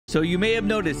So you may have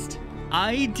noticed,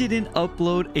 I didn't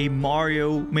upload a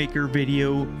Mario Maker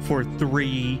video for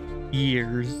 3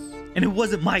 years. And it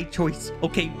wasn't my choice,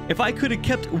 okay? If I could have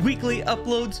kept weekly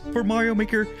uploads for Mario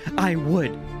Maker, I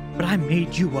would. But I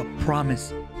made you a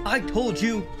promise. I told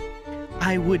you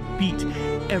I would beat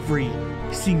every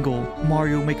single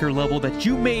Mario Maker level that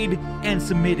you made and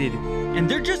submitted. And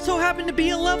there just so happened to be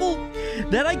a level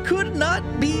that I could not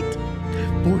beat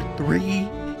for 3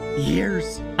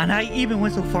 years. And I even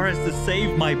went so far as to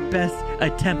save my best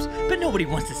attempts. But nobody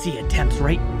wants to see attempts,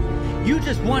 right? You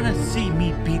just want to see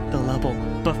me beat the level.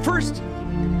 But first,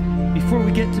 before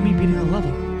we get to me beating the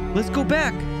level, let's go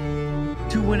back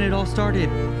to when it all started.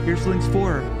 Here's LiNX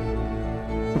 4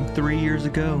 from 3 years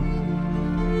ago.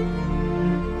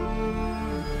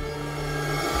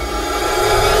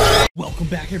 Welcome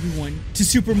back, everyone, to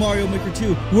Super Mario Maker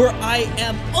 2, where I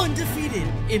am undefeated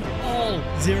in all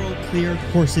zero clear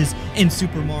courses in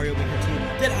Super Mario Maker 2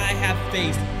 that I have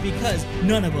faced, because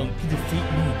none of them can defeat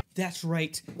me. That's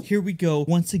right, here we go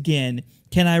once again.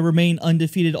 Can I remain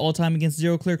undefeated all time against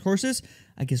zero clear courses?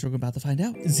 I guess we're about to find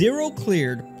out. Zero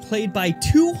cleared, played by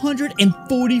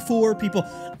 244 people.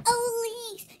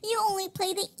 Oh, LiNX, you only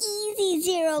play the easy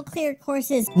zero clear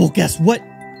courses. Well, guess what?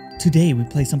 Today we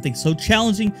play something so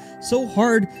challenging, so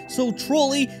hard, so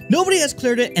trolly, nobody has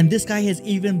cleared it, and this guy has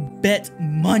even bet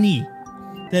money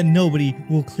that nobody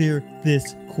will clear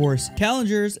this course.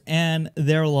 Challengers and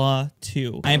their law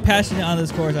too. I am passionate on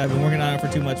this course. I've been working on it for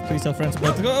too much. Please tell friends.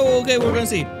 Oh, okay, we're gonna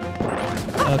see.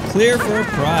 Clear for a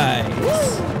prize.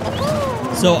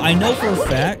 So I know for a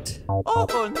fact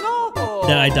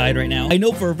that I died right now. I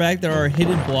know for a fact there are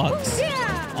hidden blocks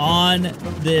on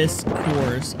this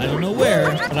course. I don't know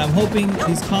where, but I'm hoping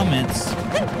these comments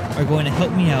are going to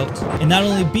help me out and not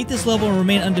only beat this level and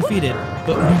remain undefeated,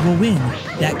 but we will win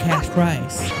that cash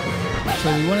prize.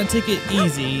 So we want to take it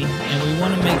easy, and we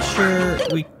want to make sure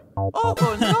we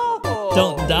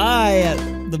don't die at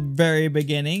the very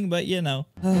beginning, but you know.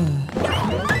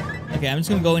 Okay, I'm just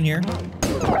gonna go in here.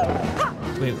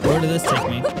 Wait, where did this take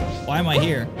me? Why am I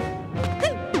here?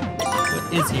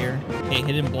 What is here? Okay,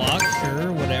 hidden block,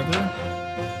 sure, whatever.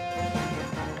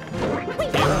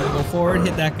 Okay, we're gonna go forward,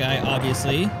 hit that guy,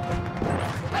 obviously.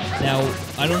 Now,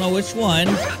 I don't know which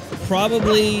one.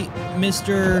 Probably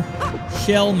Mr.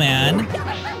 Shellman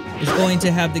is going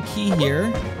to have the key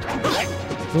here.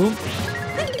 Boom.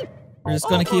 We're just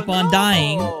gonna keep on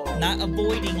dying, not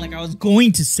avoiding like I was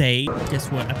going to say. Guess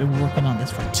what? I've been working on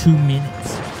this for 2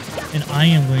 minutes, and I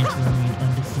am going to remain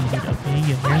undefeated. Okay,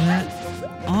 you hear that?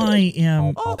 I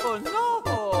am. Jump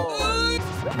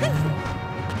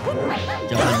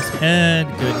on his head.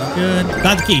 Good, good.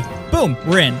 Got the key. Boom.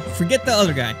 We're in. Forget the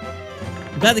other guy.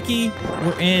 We got the key.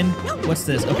 We're in. What's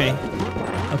this? Okay.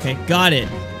 Okay. Got it.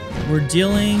 We're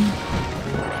dealing.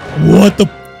 What the?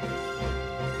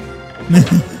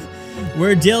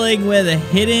 We're dealing with a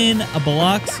hidden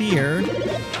blocks here.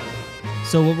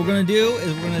 So what we're gonna do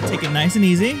is we're gonna take it nice and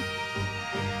easy,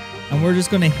 and we're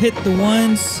just gonna hit the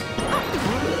ones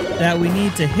that we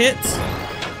need to hit,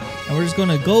 and we're just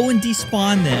gonna go and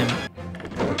despawn them.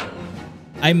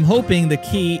 I'm hoping the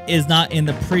key is not in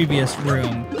the previous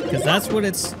room, because that's what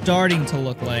it's starting to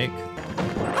look like.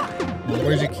 Well,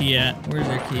 where's your key at? Where's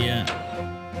your key at?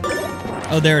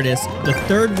 Oh, there it is. The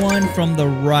third one from the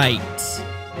right.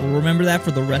 We'll remember that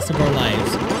for the rest of our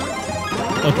lives.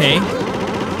 Okay.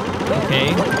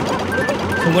 Okay.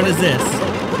 So what is this?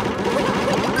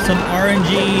 Some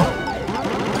RNG...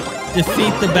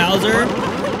 defeat the Bowser.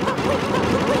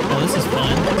 Oh, this is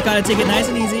fun. Just gotta take it nice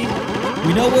and easy.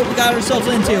 We know what we got ourselves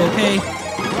into, okay?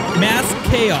 Mass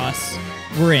chaos.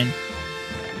 We're in.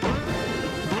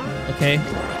 Okay.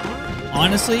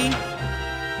 Honestly.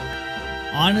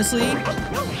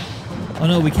 Oh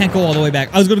no, we can't go all the way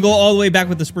back. I was gonna go all the way back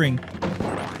with the spring,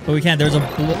 but we can't. There's a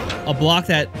block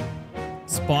that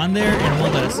spawned there and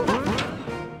won't let us.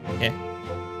 Okay.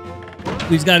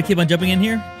 We just gotta keep on jumping in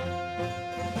here.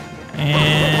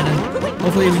 And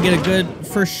hopefully we can get a good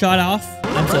first shot off.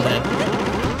 I'm so dead.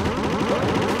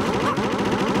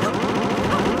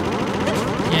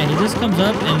 Yeah, he just comes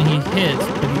up and he hits,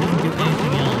 but he doesn't do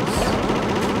anything else.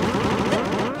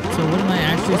 So what am I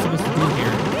actually supposed to do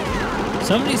here?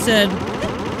 Somebody said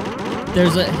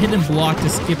there's a hidden block to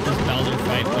skip this Bowser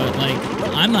fight, but like,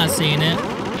 I'm not seeing it.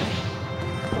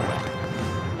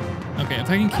 Okay, if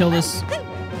I can kill this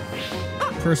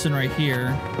person right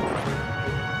here.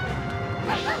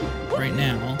 Right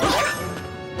now.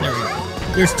 There we go.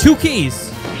 There's 2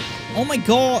 keys. Oh my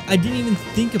god, I didn't even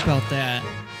think about that.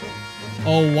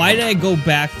 Oh, why did I go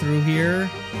back through here?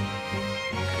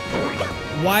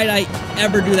 Why did I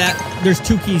ever do that? There's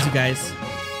 2 keys, you guys.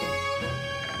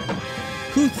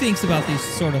 Who thinks about these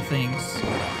sort of things?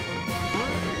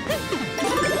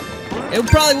 It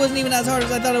probably wasn't even as hard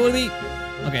as I thought it would be.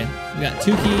 Okay, we got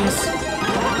 2 keys.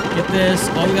 Get this.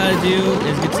 All we gotta do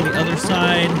is get to the other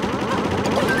side.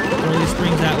 Throw these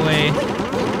springs that way.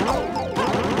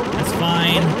 That's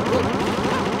fine.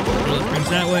 Throw the springs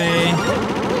that way.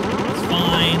 That's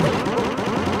fine.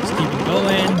 Just keep it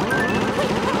going.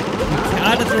 We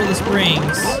gotta throw the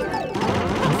springs.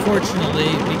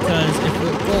 Unfortunately, because if we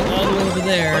go all the way over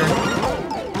there,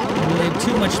 we leave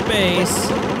too much space,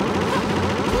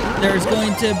 there's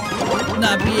going to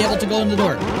not be able to go in the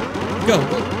door. Go.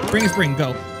 Bring a spring.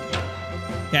 Go.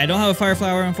 Okay, I don't have a fire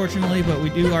flower, unfortunately, but we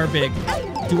do our big.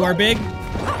 Do our big.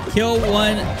 Kill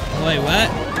one. Wait,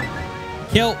 what?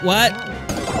 Kill what?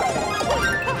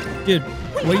 Dude,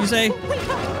 what did you say?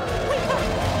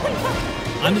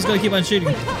 I'm just going to keep on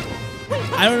shooting.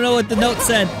 I don't know what the note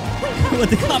said. What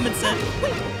the comment said.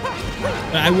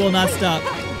 But I will not stop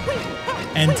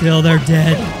until they're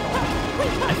dead.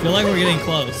 I feel like we're getting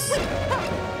close.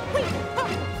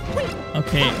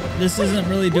 Okay, this isn't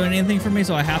really doing anything for me,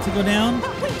 so I have to go down.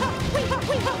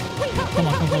 Come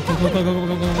on, go.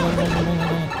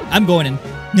 I'm going in.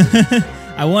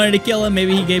 I wanted to kill him.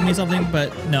 Maybe he gave me something,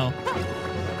 but no.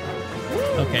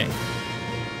 Okay.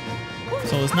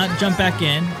 So let's not jump back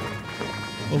in.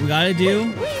 What we gotta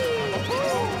do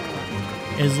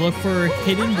is look for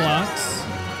hidden blocks.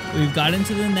 We've got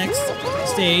into the next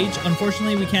stage.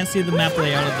 Unfortunately, we can't see the map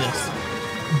layout of this.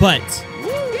 But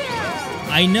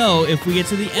I know if we get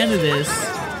to the end of this,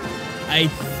 I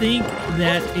think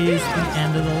that is the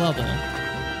end of the level.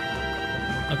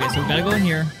 Okay, so we gotta go in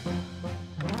here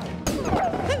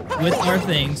with our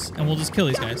things, and we'll just kill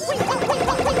these guys.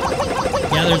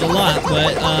 Yeah, there's a lot,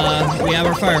 but we have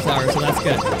our fire flower, so that's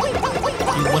good.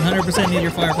 You 100% need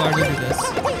your fire flower to do this.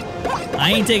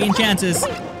 I ain't taking chances.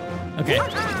 Okay.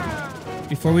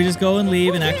 Before we just go and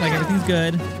leave and act like everything's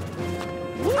good,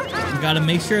 we gotta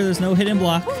make sure there's no hidden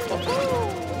block.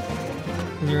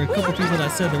 There are a couple people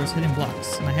that said there was hidden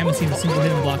blocks, and I haven't seen a single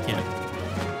hidden block yet.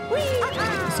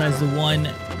 Besides the one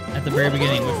at the very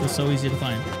beginning, which was so easy to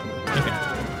find. Okay.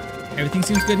 Everything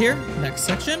seems good here. Next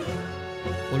section.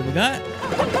 What do we got?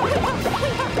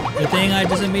 Good thing I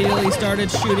just immediately started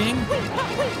shooting.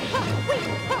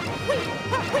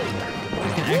 I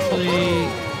can actually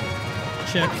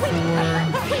check for...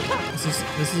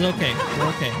 This is okay. We're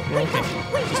okay. We're okay.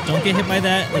 Just don't get hit by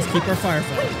that. Let's keep our fire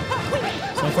flower.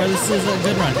 So far, this is a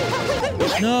good run.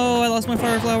 No, I lost my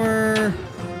fire flower.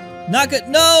 Not good.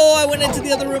 No, I went into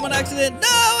the other room on accident. No,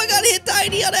 I got hit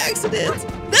tiny on accident.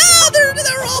 No,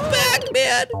 they're all back,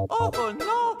 man. Oh,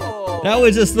 no. That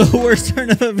was just the worst turn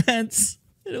of events.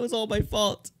 And it was all my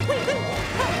fault.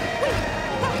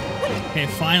 Okay,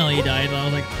 finally he died. That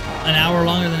was like an hour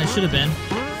longer than it should have been.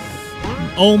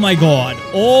 Oh my god.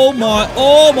 Oh my.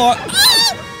 Ah!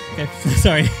 Okay,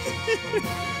 sorry.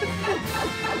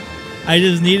 I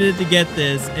just needed to get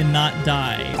this and not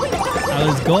die. I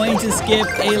was going to skip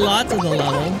a lot of the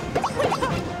level,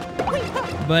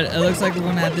 but it looks like we're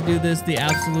going to have to do this the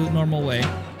absolute normal way.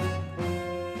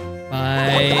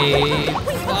 By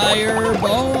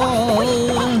fireball.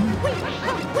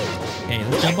 Okay,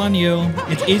 let's jump on you.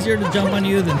 It's easier to jump on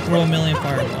you than throw a million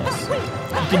fireballs.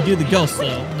 You can do the ghost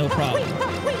though, no problem.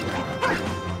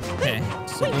 Okay,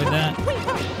 so avoid that.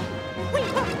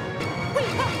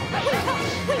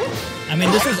 I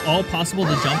mean, this is all possible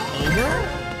to jump over,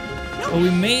 but we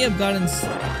may have gotten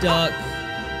stuck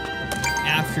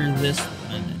after this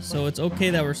one. So it's okay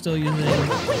that we're still using the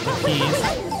keys.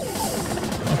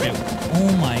 Okay.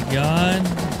 Oh my god.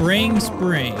 Bring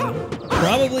spring.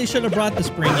 Probably should have brought the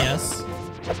spring, yes.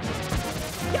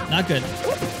 Not good.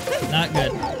 Not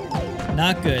good.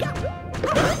 Not good.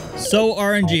 So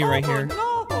RNG right here.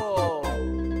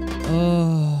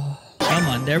 Oh, come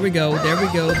on. There we go. There we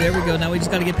go. There we go. Now we just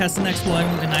got to get past the next one.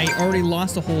 And I already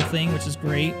lost the whole thing, which is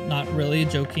great. Not really,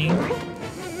 joking.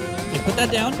 Okay, put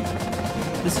that down.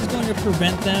 This is going to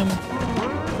prevent them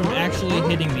from actually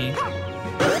hitting me.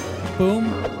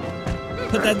 Boom.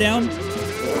 Put that down.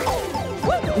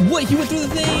 What? He went through the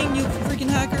thing, you freaking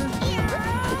hacker.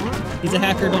 He's a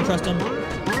hacker, don't trust him.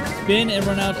 Spin and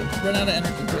run out of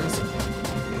energy, please.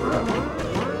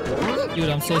 Dude,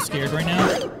 I'm so scared right now.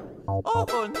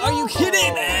 Are you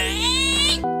kidding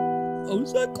me? Oh,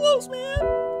 is that close, man?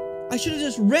 I should have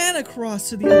just ran across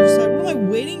to the other side. What am I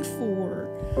waiting for?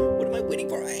 What am I waiting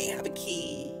for? I have a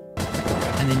key.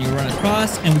 And then you run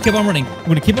across, and we keep on running. We're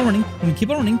gonna keep on running. We're gonna keep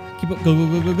on running. Keep up. Go, go,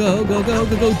 go, go, go, go, go,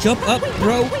 go, go. Jump up,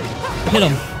 throw. Hit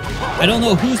him. I don't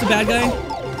know who's the bad guy.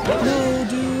 No,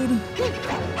 dude.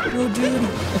 No, dude.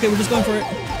 Okay, we're just going for it.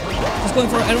 Just going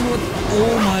for it. I don't know what.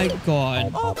 Oh my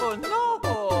god.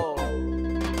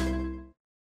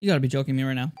 You gotta be joking me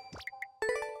right now.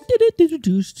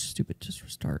 Stupid, just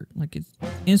restart. Like, it's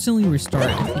instantly restart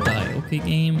if you die. Okay,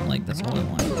 game? Like, that's all I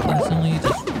want. Instantly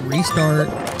just restart.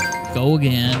 Go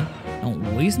again.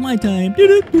 Don't waste my time.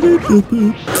 Okay,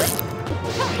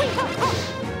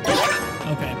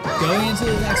 going into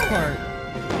the next part.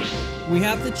 We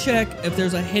have to check if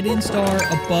there's a hidden star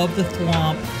above the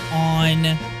thwomp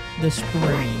on the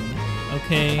spring.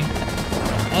 Okay?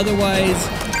 Otherwise,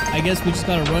 I guess we just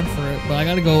gotta run for it. But I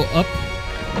gotta go up.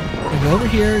 Go over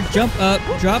here, jump up,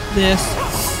 drop this.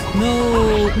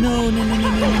 No. We're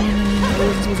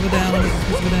supposed to go down.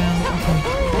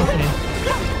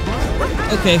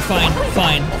 Okay, fine.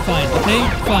 Okay,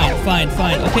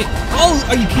 fine. Okay. Oh,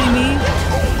 are you kidding me?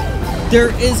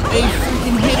 There is a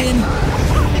freaking hidden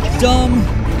dumb.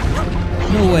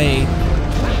 No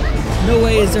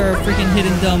way is there a freaking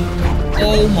hidden dumb.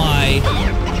 Oh my.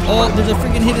 Oh, there's a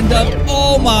freaking hidden dumb.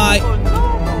 Oh my.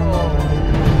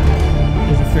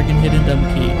 There's a freaking hidden dumb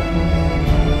key.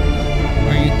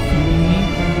 Are you kidding me?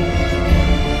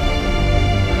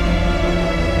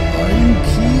 Are you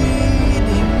kidding me?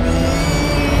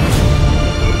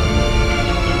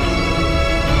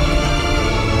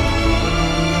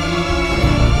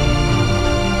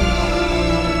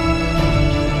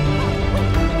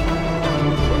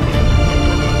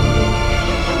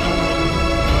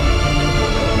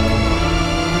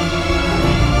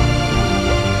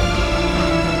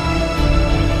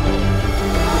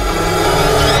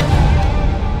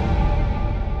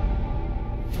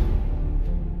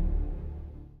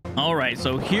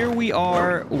 So here we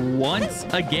are once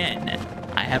again.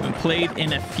 I haven't played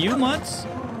in a few months,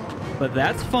 but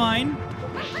that's fine.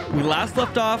 We last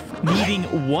left off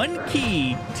needing one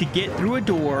key to get through a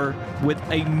door with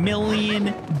a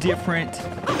million different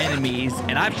enemies,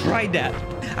 and I've tried that.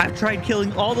 I've tried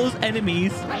killing all those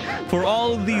enemies for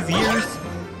all of these years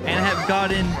and have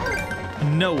gotten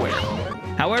nowhere.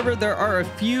 However, there are a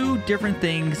few different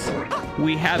things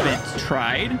we haven't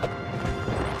tried.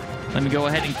 Let me go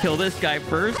ahead and kill this guy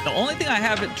first. The only thing I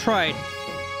haven't tried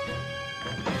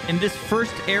in this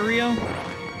first area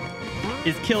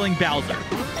is killing Bowser.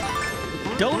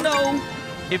 Don't know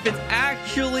if it's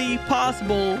actually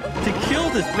possible to kill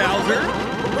this Bowser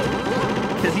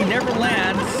because he never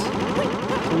lands.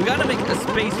 So we gotta make a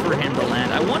space for him to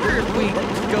land. I wonder if we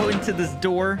go into this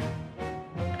door,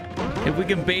 if we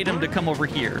can bait him to come over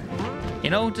here.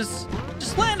 You know, just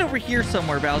land over here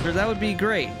somewhere, Bowser. That would be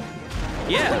great.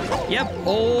 Yeah, yep.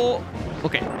 Oh,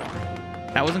 okay.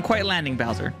 That wasn't quite landing,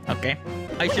 Bowser. Okay.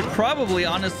 I should probably,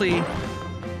 honestly,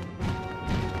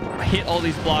 hit all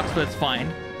these blocks, but it's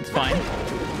fine. It's fine.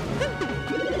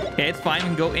 Okay, it's fine. We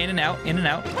can go in and out, in and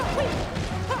out.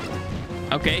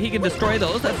 Okay, he can destroy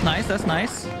those. That's nice. That's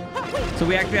nice. So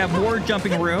we actually have more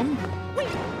jumping room.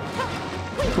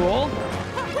 Cool.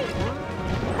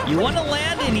 You want to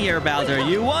land in here, Bowser.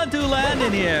 You want to land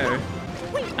in here.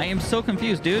 I am so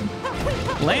confused, dude.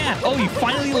 Land. Oh, you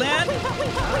finally land?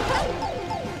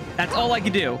 That's all I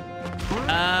can do.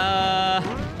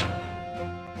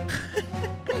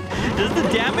 Does the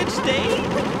damage stay?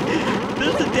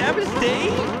 Does the damage stay?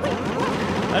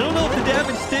 I don't know if the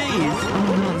damage stays.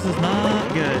 Oh, no, this is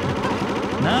not good.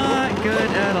 Not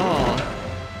good at all.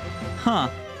 Huh.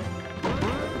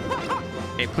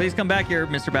 Okay, please come back here,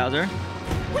 Mr. Bowser.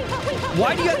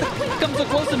 Why do you have to come so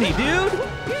close to me, dude?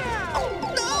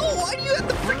 Why do you have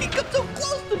to freaking come so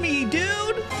close to me,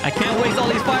 dude? I can't waste all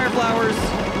these fire flowers.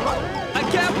 I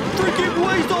can't freaking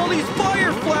waste all these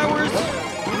fire flowers.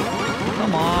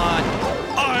 Come on.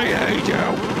 I hate you.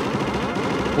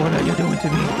 What are you doing to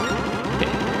me?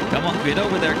 Okay, come on, get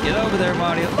over there. Get over there,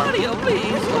 Mario. Mario,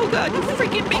 please. Oh, God, you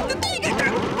freaking make the thing.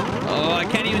 Oh, I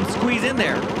can't even squeeze in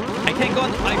there. I can't go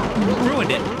on. I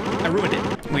ruined it. I ruined it.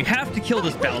 We have to kill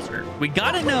this Bowser. We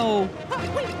gotta know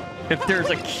if there's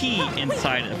a key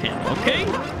inside of him, okay?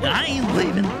 I ain't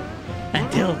leaving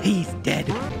until he's dead.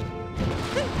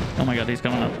 Oh my God, he's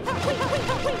coming up.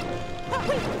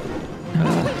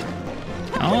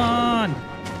 Come on.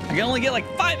 I can only get like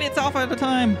 5 hits off at a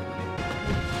time.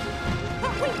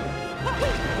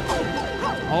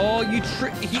 Oh, you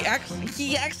trick. He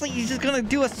actually, he's just gonna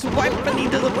do a swipe and he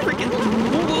does a freaking.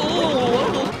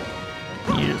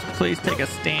 You just please take a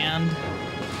stand.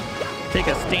 Take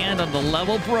a stand on the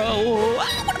level, bro.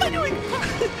 Ah, what am I doing?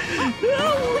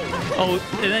 No. Oh,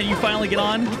 and then you finally get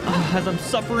on as I'm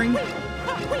suffering.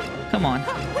 Come on.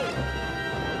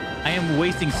 I am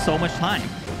wasting so much time.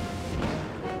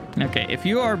 Okay, if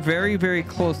you are very, very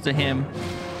close to him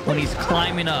when he's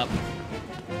climbing up,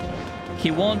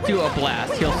 he won't do a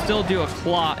blast. He'll still do a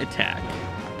claw attack.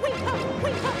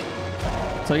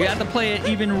 So you have to play it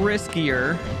even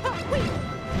riskier.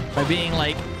 by being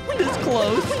like this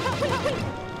close.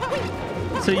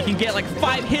 So you can get like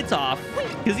 5 hits off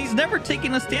because he's never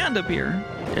taking a stand up here.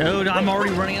 Dude, I'm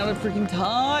already running out of freaking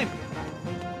time.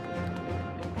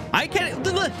 I can't.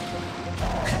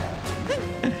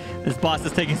 This boss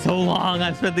is taking so long.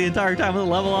 I've spent the entire time of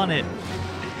the level on it.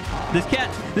 This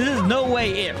is no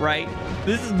way it, right?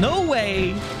 This is no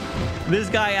way this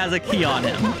guy has a key on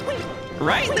him.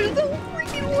 Right? There's no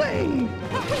freaking way.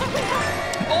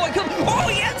 Oh, I killed him. Oh,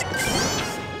 he has a key.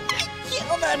 I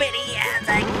killed him and he has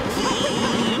a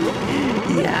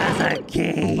key. He has a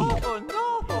key. Oh,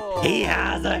 no. He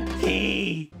has a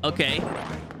key. Okay.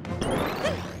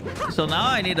 So now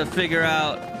I need to figure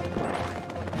out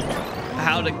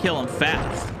how to kill him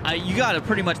fast. You got to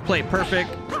pretty much play perfect.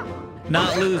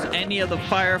 Not lose any of the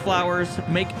fire flowers.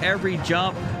 Make every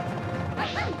jump.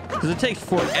 Because it takes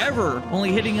forever.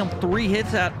 Only hitting him 3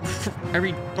 hits at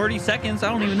every 30 seconds. I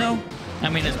don't even know. I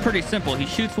mean, it's pretty simple. He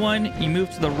shoots one. You move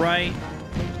to the right.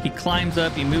 He climbs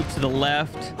up. You move to the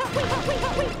left.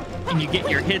 And you get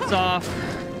your hits off.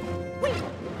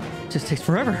 Just takes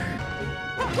forever.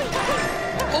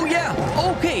 Oh, yeah.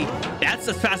 Okay. That's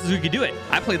as fast as we could do it.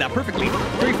 I played that perfectly.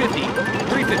 350.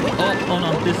 350. Oh,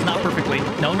 no. This is not perfectly.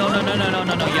 No. You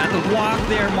have to walk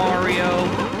there, Mario.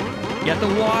 You have to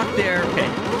walk there. Okay.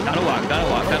 Gotta walk.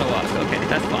 Okay,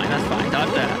 that's fine.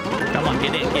 Dodge that. Come on,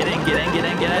 get in. Get.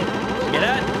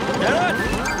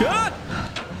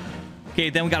 Okay,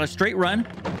 then we got a straight run.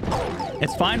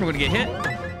 It's fine. We're gonna get hit.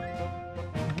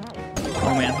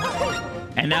 Oh, man.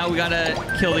 And now we gotta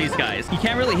kill these guys. You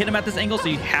can't really hit them at this angle, so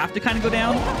you have to kind of go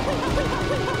down.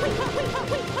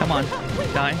 Come on,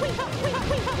 die.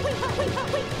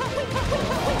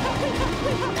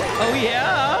 Oh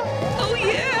yeah! Oh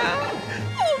yeah!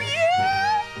 Oh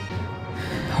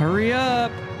yeah! Hurry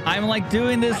up! I'm like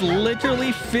doing this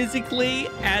literally, physically,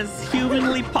 as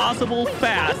humanly possible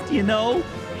fast, you know?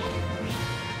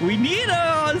 We need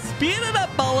to speed it up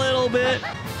a little bit.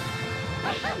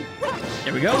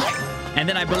 There we go. And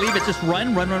then I believe it's just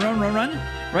run. Right.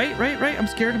 I'm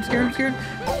scared.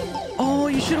 Oh,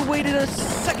 you should have waited a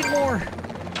second more.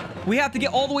 We have to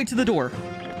get all the way to the door.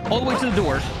 All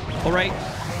right.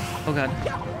 Oh, God.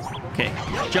 Okay.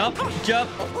 Jump.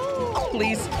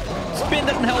 Please. Spin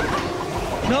doesn't help.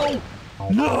 No.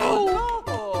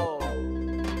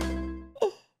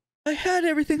 Oh, I had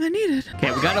everything I needed.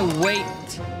 Okay, we gotta wait.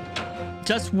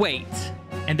 Just wait.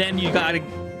 And then we gotta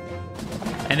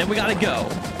go.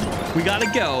 We gotta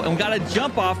go, and we gotta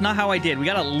jump off. Not how I did. We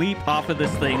gotta leap off of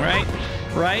this thing, right?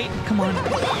 Come on.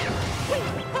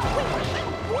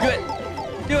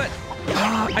 Do it.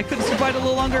 I could have survived a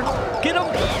little longer. Get him.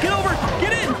 Get over.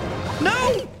 Get in.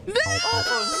 No.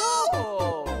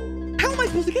 How am I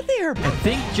supposed to get there? I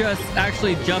think just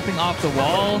actually jumping off the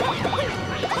wall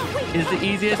is the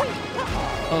easiest.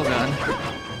 Oh, God.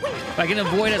 If I can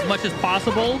avoid as much as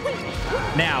possible.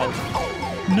 Now.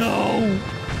 No,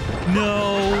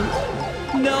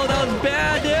 that was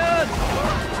bad, dude.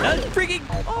 That was freaking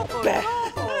bad.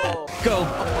 Go.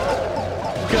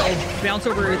 Bounce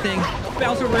over everything.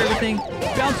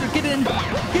 Get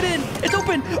in. It's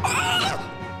open.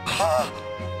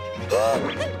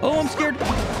 Oh, I'm scared.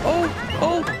 Oh.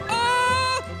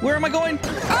 Where am I going?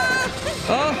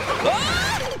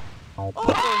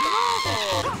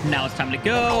 Now it's time to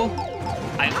go.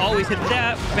 I always hit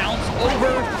that. Bounce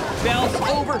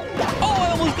over. Oh,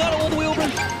 I almost got all the way over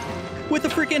with the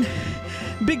freaking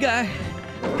big guy.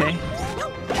 Okay.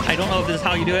 I don't know if this is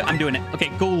how you do it. I'm doing it. Okay,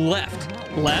 go left.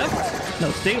 No,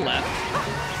 stay left.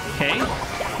 Okay.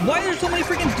 Why are there so many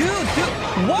freaking dudes?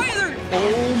 Why are there...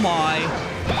 Oh, my.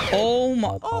 Oh,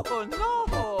 no.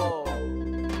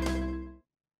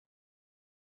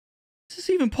 Is this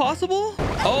even possible?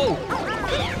 Oh,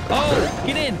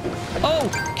 get in. Oh,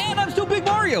 and I'm still Big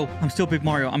Mario. I'm so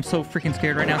freaking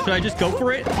scared right now. Should I just go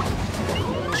for it?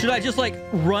 Should I just like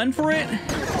run for it?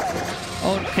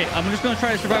 Oh, okay. I'm just going to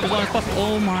try to survive as long as possible.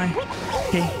 Oh my.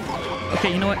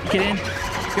 Okay, you know what? Get in.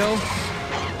 Go.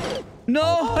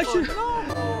 No, I should...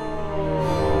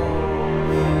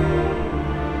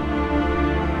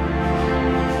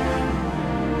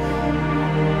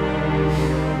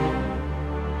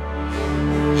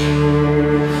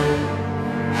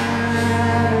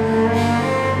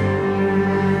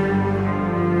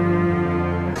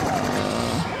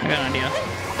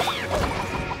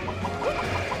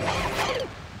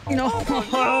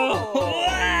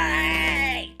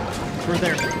 We're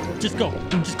there. Just go.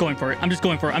 I'm just going for it.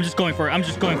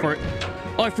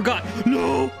 Oh, I forgot.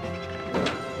 No.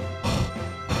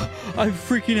 I'm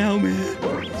freaking out, man.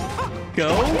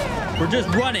 Go. We're just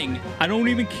running. I don't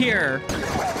even care.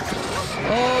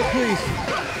 Oh, please.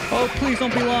 Oh, please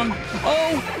don't be long.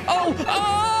 Oh, oh,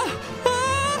 ah!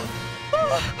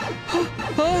 Huh?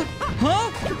 Huh?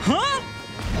 Huh?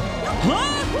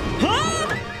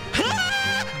 Huh?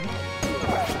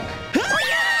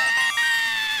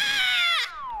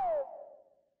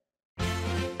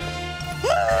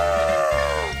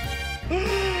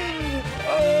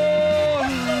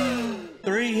 Oh,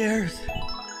 3 years.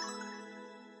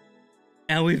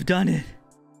 And we've done it.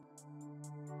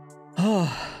 Oh.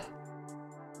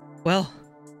 Well,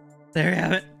 there you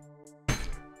have it.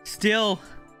 Still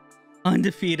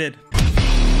undefeated.